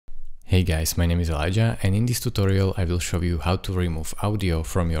Hey guys, my name is Elijah, and in this tutorial I will show you how to remove audio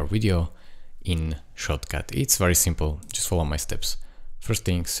from your video in Shotcut. It's very simple, just follow my steps. First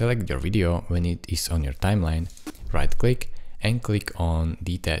thing, select your video when it is on your timeline, right click and click on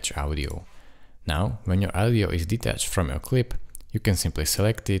Detach Audio. Now, when your audio is detached from your clip, you can simply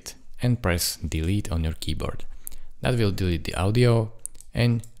select it and press delete on your keyboard. That will delete the audio,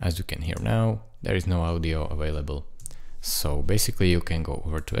 and as you can hear now, there is no audio available. So basically you can go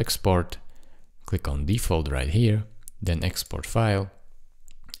over to export, click on default right here, then export file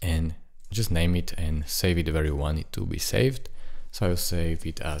and just name it and save it where you want it to be saved. So I'll save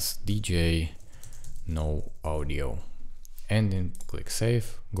it as DJ no audio and then click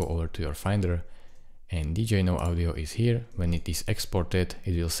save, go over to your Finder and DJ no audio is here. When it is exported,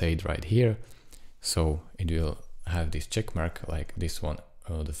 it will say it right here. So it will have this check mark like this one,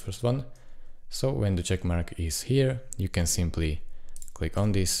 the first one. So when the check mark is here, you can simply click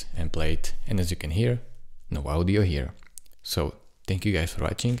on this and play it. And as you can hear, no audio here. So thank you guys for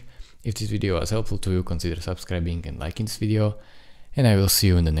watching. If this video was helpful to you, consider subscribing and liking this video. And I will see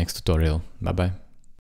you in the next tutorial. Bye bye.